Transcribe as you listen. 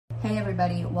Hey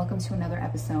everybody, welcome to another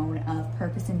episode of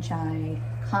Purpose and Chai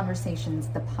Conversations,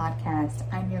 the podcast.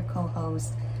 I'm your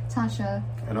co-host, Tasha.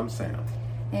 And I'm Sam.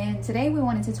 And today we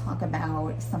wanted to talk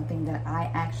about something that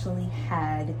I actually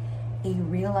had a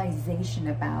realization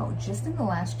about just in the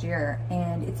last year.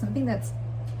 And it's something that's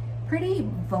pretty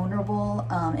vulnerable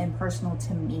and personal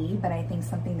to me, but I think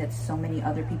something that so many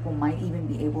other people might even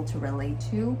be able to relate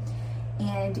to.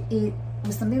 And it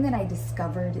was something that I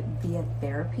discovered via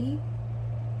therapy.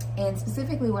 And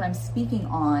specifically what I'm speaking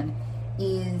on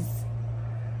is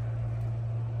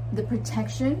the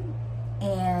protection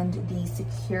and the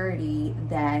security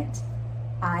that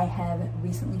I have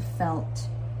recently felt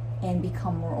and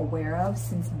become more aware of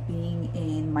since being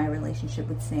in my relationship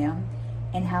with Sam,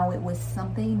 and how it was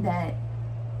something that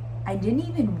I didn't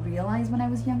even realize when I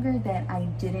was younger that I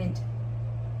didn't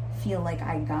feel like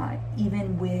I got,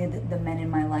 even with the men in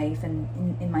my life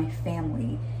and in my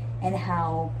family, and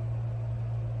how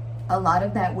a lot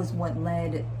of that was what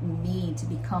led me to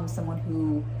become someone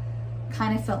who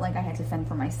kind of felt like I had to fend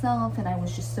for myself, and I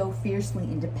was just so fiercely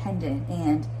independent,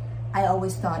 and I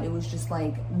always thought it was just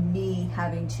like me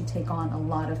having to take on a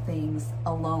lot of things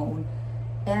alone.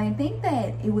 And I think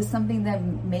that it was something that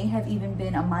may have even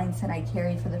been a mindset I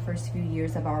carried for the first few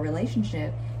years of our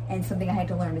relationship, and something I had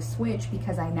to learn to switch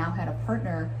because I now had a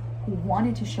partner who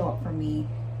wanted to show up for me,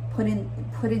 put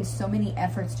in so many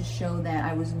efforts to show that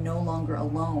I was no longer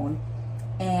alone,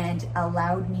 and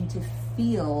allowed me to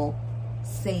feel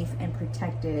safe and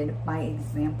protected by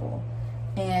example.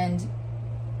 And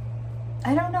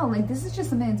I don't know, like, this is just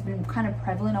something that's been kind of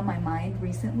prevalent on my mind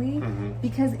recently,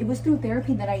 because it was through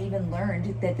therapy that I even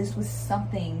learned that this was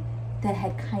something that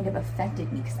had kind of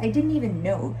affected me, because I didn't even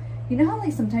know. You know how,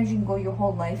 like, sometimes you can go your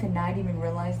whole life and not even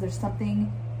realize there's something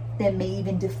that may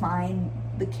even define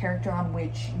the character on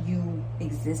which you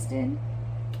existed?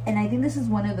 And I think this is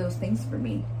one of those things for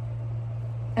me.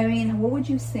 I mean, what would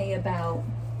you say about,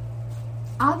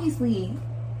 obviously,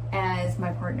 as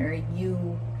my partner,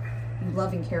 you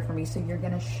love and care for me, so you're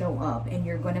going to show up and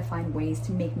you're going to find ways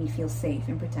to make me feel safe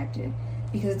and protected,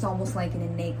 because it's almost like an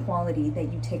innate quality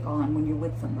that you take on when you're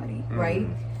with somebody, right?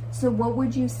 So what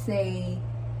would you say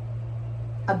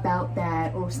about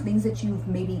that, or things that you've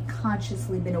maybe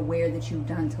consciously been aware that you've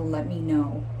done to let me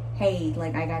know, hey,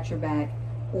 like, I got your back,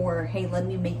 or hey, let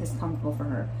me make this comfortable for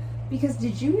her? Because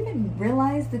did you even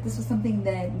realize that this was something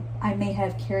that I may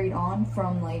have carried on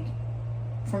from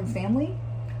family?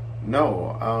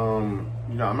 No, I'm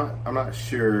not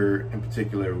sure in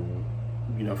particular,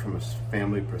 from a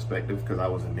family perspective, because I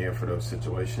wasn't there for those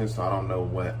situations, so I don't know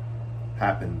what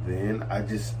happened then.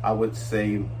 I would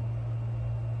say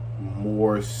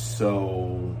more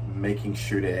so making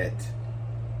sure that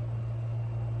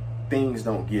things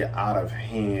don't get out of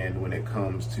hand when it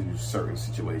comes to certain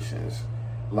situations.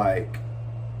 Like,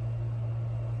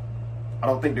 I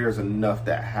don't think there's enough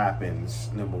that happens,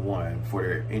 number one, for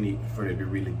there to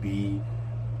really be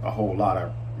a whole lot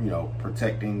of,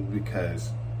 protecting, because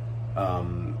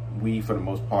we, for the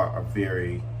most part, are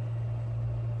very,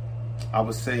 I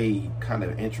would say, kind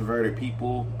of introverted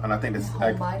people, and I think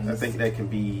I think that can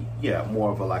be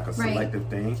more of a selective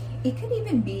thing. It could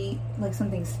even be like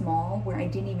something small where I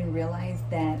didn't even realize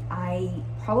that I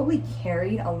probably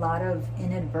carried a lot of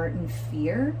inadvertent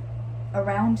fear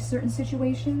around certain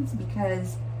situations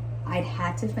because I'd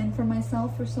had to fend for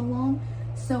myself for so long.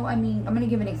 So I mean, I'm going to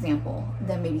give an example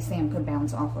that maybe Sam could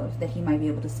bounce off of, that he might be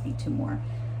able to speak to more.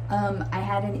 I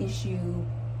had an issue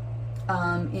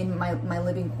in my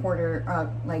living quarter,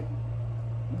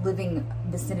 living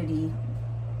vicinity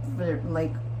for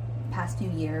past few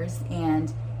years,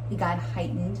 and it got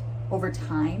heightened over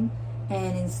time.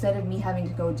 And instead of me having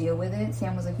to go deal with it,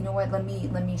 Sam was like, you know what, let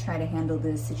me try to handle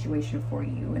this situation for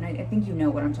you. And I think you know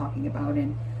what I'm talking about.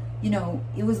 And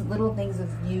it was little things of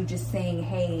you just saying,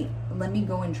 hey, let me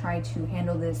go and try to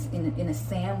handle this in a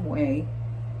Sam way.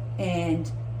 And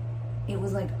it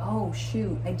was like, oh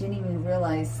shoot, I didn't even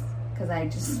realize, because I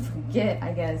just forget,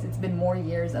 I guess. It's been more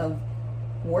years of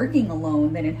working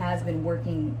alone than it has been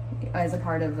working as a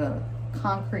part of a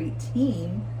concrete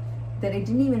team, that I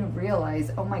didn't even realize,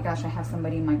 oh my gosh, I have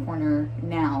somebody in my corner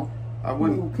now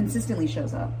who consistently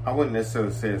shows up. I wouldn't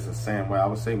necessarily say it's a Sam way. I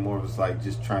would say more of it's like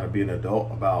just trying to be an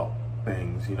adult about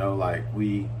things, like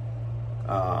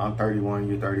I'm 31,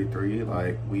 you're 33.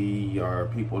 Like, we are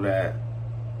people that,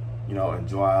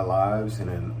 enjoy our lives and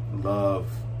then love,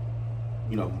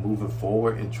 moving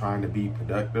forward and trying to be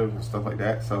productive and stuff like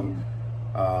that. So,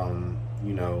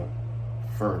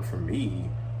 for me,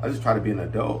 I just try to be an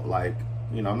adult. Like,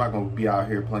 I'm not going to be out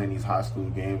here playing these high school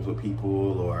games with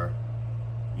people, or,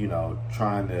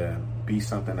 trying to be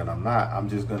something that I'm not. I'm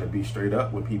just going to be straight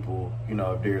up with people, you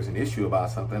know, if there's an issue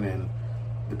about something, and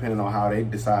depending on how they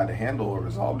decide to handle or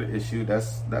resolve the issue,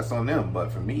 that's on them.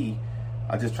 But for me,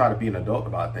 I just try to be an adult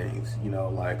about things, you know,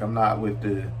 like I'm not with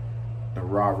the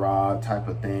rah-rah type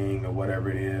of thing or whatever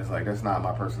it is. Like, that's not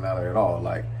my personality at all.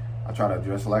 Like, I try to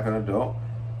dress like an adult,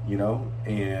 you know,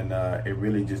 and it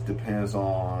really just depends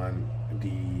on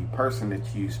the person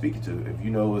that you speak to. If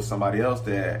you know it's somebody else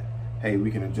that, hey,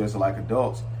 we can address it like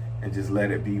adults and just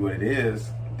let it be what it is,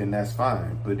 then that's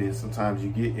fine. But then sometimes you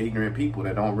get ignorant people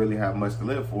that don't really have much to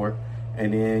live for,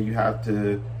 and then you have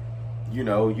to, you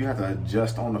know, you have to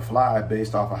adjust on the fly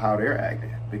based off of how they're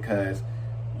acting, because,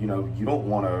 you know, you don't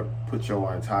want to put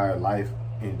your entire life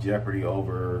in jeopardy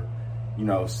over, you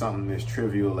know, something as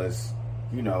trivial as,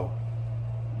 you know,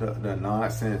 the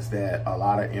nonsense that a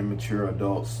lot of immature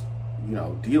adults, you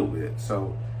know, deal with.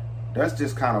 So that's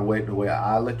just kind of the way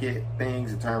I look at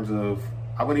things in terms of,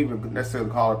 I wouldn't even necessarily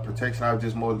call it protection. I would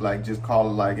just more like just call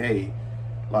it like, hey,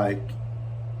 like,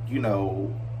 you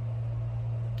know,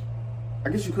 I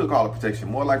guess you could call it protection,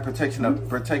 more like protection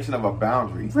of a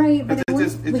boundary. Right, but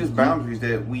it's just boundaries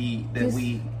that we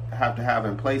have to have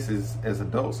in place as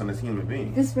adults and as human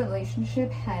beings. This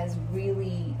relationship has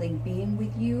really, like, being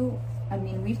with you, I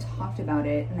mean, we've talked about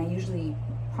it, and I usually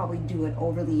probably do it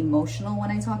overly emotional when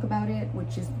I talk about it,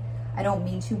 which is, I don't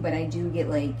mean to, but I do get,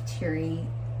 like, teary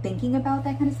thinking about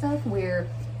that kind of stuff, where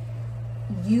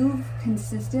you've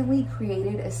consistently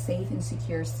created a safe and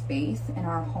secure space, and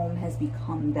our home has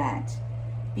become that.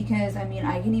 Because, I mean,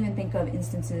 I can even think of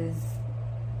instances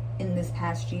in this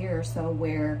past year or so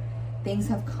where things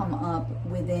have come up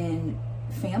within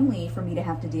family for me to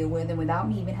have to deal with, and without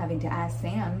me even having to ask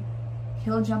Sam,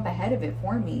 he'll jump ahead of it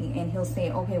for me, and he'll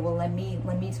say, okay, well, let me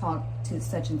talk to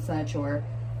such and such, or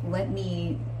let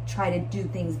me try to do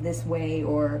things this way,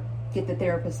 or get the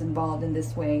therapist involved in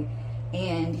this way.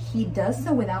 And he does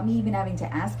so without me even having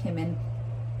to ask him. And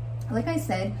like I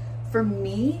said, for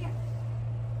me,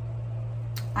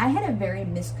 I had a very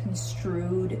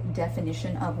misconstrued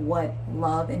definition of what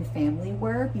love and family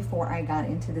were before I got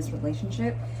into this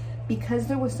relationship. Because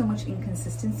there was so much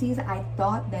inconsistencies, I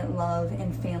thought that love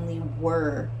and family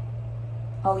were,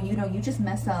 oh, you know, you just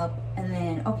mess up, and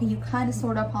then, okay, you kind of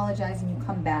sort of apologize and you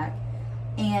come back.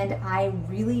 And I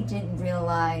really didn't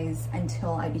realize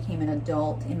until I became an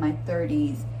adult in my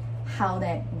 30s how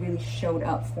that really showed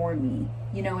up for me.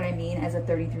 You know what I mean? As a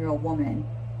 33-year-old woman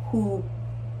who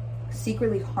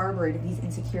secretly harbored these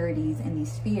insecurities and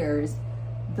these fears,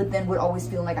 but then would always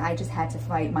feel like I just had to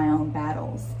fight my own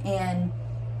battles. And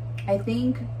I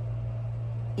think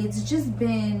it's just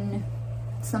been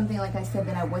something, like I said,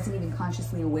 that I wasn't even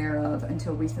consciously aware of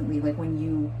until recently. Like when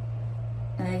you,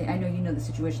 and I know you know the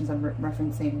situations I'm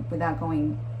referencing without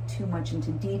going too much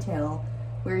into detail,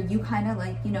 where you kind of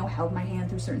like, you know, held my hand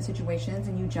through certain situations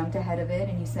and you jumped ahead of it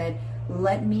and you said,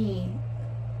 let me,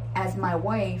 as my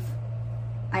wife,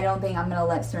 I don't think I'm going to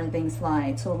let certain things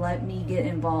slide. So let me get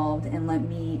involved and let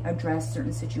me address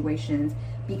certain situations,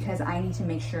 because I need to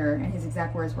make sure, and his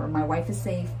exact words were, my wife is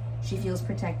safe, she feels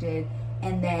protected,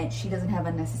 and that she doesn't have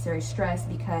unnecessary stress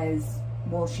because,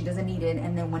 well, she doesn't need it,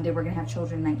 and then one day we're going to have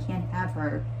children and I can't have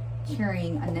her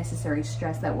carrying unnecessary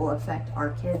stress that will affect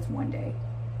our kids one day.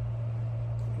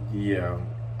 Yeah.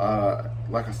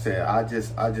 Like I said, I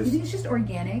just You think it's just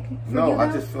organic? No,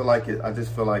 I just feel like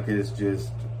it's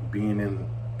just being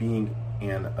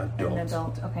an adult. An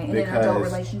adult, okay. In an adult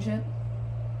relationship?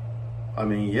 I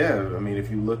mean, yeah. I mean,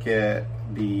 if you look at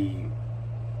the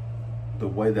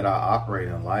way that I operate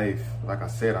in life, like I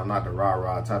said, I'm not the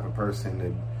rah-rah type of person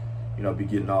that, you know, be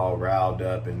getting all riled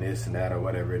up and this and that or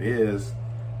whatever it is,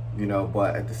 you know,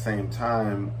 but at the same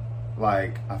time,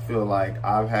 like, I feel like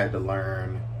I've had to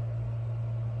learn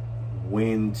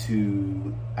when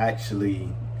to actually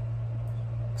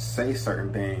say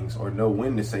certain things, or know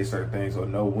when to say certain things, or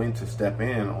know when to step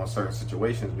in on certain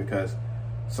situations, because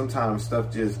sometimes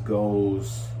stuff just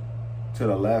goes to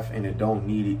the left and it don't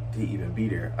need it to even be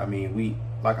there. I mean,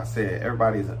 like I said,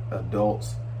 everybody's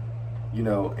adults, you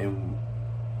know, and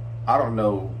I don't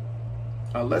know,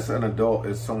 unless an adult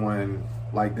is someone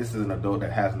like, this is an adult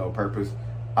that has no purpose.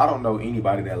 I don't know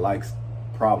anybody that likes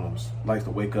problems, likes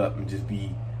to wake up and just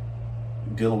be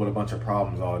dealing with a bunch of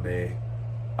problems all day.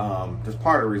 That's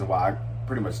part of the reason why I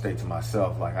pretty much stay to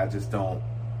myself. Like, I just don't,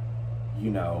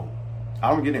 you know, I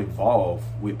don't get involved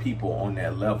with people on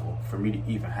that level for me to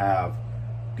even have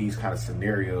these kind of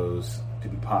scenarios to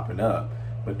be popping up.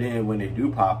 But then when they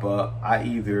do pop up, I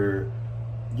either,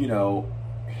 you know,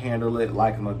 handle it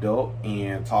like an adult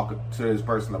and talk to this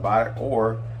person about it,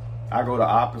 or I go the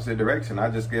opposite direction.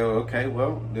 I just go, okay,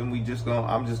 well, then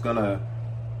I'm just gonna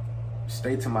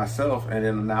stay to myself, and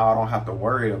then now I don't have to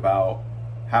worry about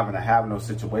having to have no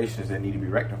situations that need to be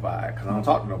rectified because I don't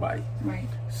talk to nobody. Right.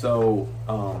 So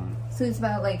so it's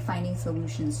about like finding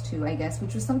solutions too, I guess,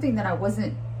 which was something that I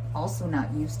wasn't also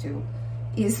not used to,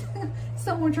 is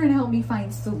someone trying to help me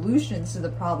find solutions to the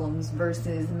problems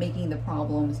versus making the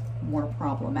problems more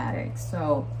problematic.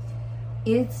 So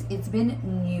it's been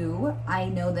new. I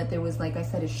know that there was, like I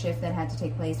said, a shift that had to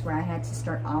take place where I had to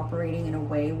start operating in a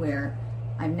way where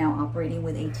I'm now operating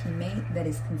with a teammate that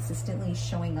is consistently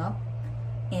showing up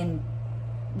and,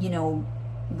 you know,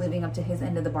 living up to his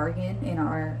end of the bargain in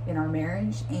our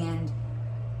marriage. And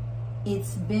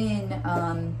it's been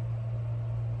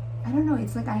I don't know,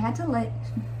 it's like I had to let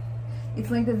it's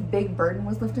like this big burden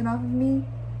was lifted off of me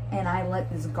and I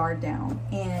let this guard down,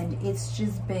 and it's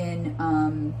just been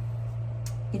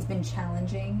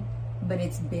challenging, but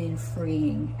it's been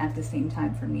freeing at the same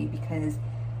time for me, because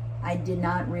I did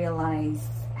not realize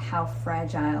how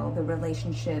fragile the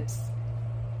relationships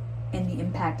and the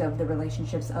impact of the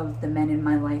relationships of the men in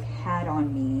my life had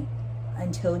on me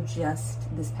until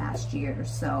just this past year.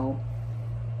 So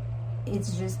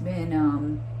it's just been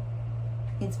an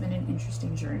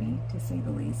interesting journey, to say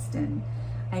the least. And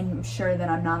I'm sure that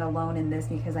I'm not alone in this,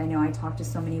 because I know I talk to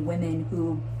so many women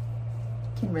who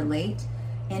can relate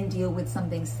and deal with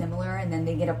something similar, and then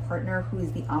they get a partner who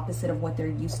is the opposite of what they're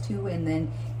used to, and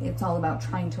then it's all about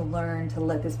trying to learn to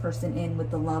let this person in with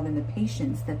the love and the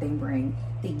patience that they bring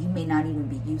that you may not even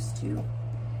be used to.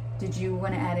 Did you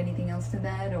want to add anything else to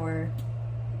that, or?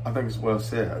 I think it's well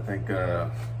said. I think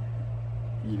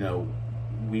you know,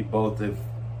 we both have,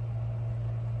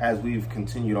 as we've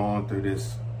continued on through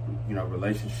this, you know,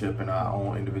 relationship and our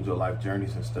own individual life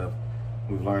journeys and stuff,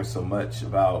 we've learned so much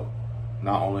about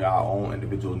not only our own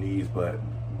individual needs, but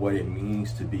what it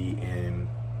means to be in,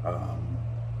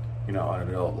 you know, an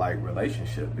adult-like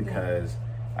relationship. Because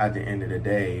at the end of the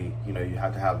day, you know, you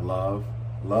have to have love.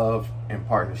 Love and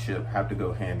partnership have to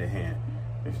go hand in hand.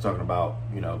 If you're talking about,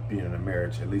 you know, being in a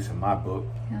marriage, at least in my book,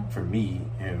 for me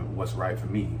and what's right for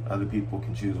me. Other people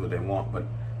can choose what they want, but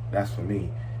that's for me.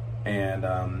 And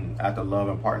after love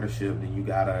and partnership, then you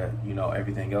gotta, you know,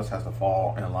 everything else has to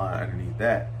fall in line underneath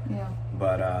that. Yeah.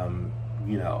 But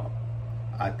you know,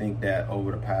 I think that over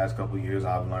the past couple of years,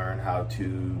 I've learned how to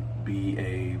be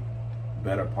a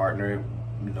better partner,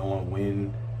 knowing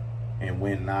when and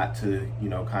when not to, you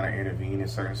know, kind of intervene in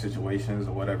certain situations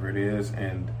or whatever it is.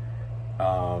 And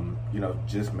you know,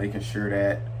 just making sure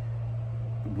that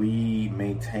we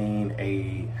maintain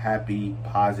a happy,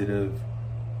 positive,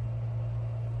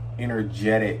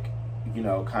 energetic, you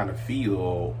know, kind of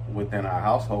feel within our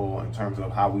household in terms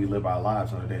of how we live our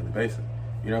lives on a daily basis.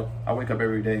 You know, I wake up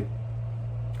every day,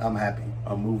 I'm happy.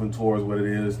 I'm moving towards what it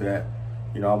is that,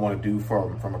 you know, I want to do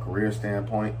from a career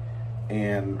standpoint,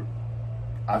 and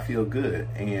I feel good,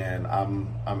 and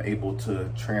I'm able to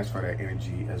transfer that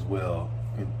energy as well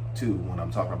too when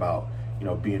I'm talking about, you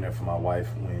know, being there for my wife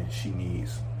when she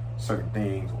needs certain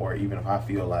things, or even if I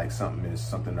feel like something is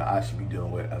something that I should be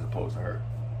dealing with as opposed to her.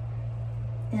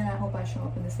 And I hope I show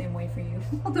up in the same way for you.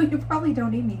 Although you probably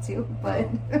don't need me to, but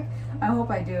I hope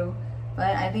I do.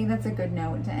 But I think that's a good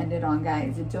note to end it on,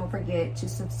 guys. And don't forget to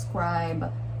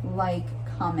subscribe, like,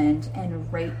 comment,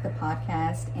 and rate the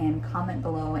podcast, and comment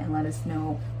below and let us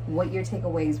know what your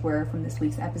takeaways were from this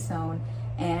week's episode.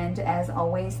 And as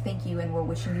always, thank you, and we're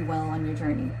wishing you well on your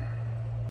journey.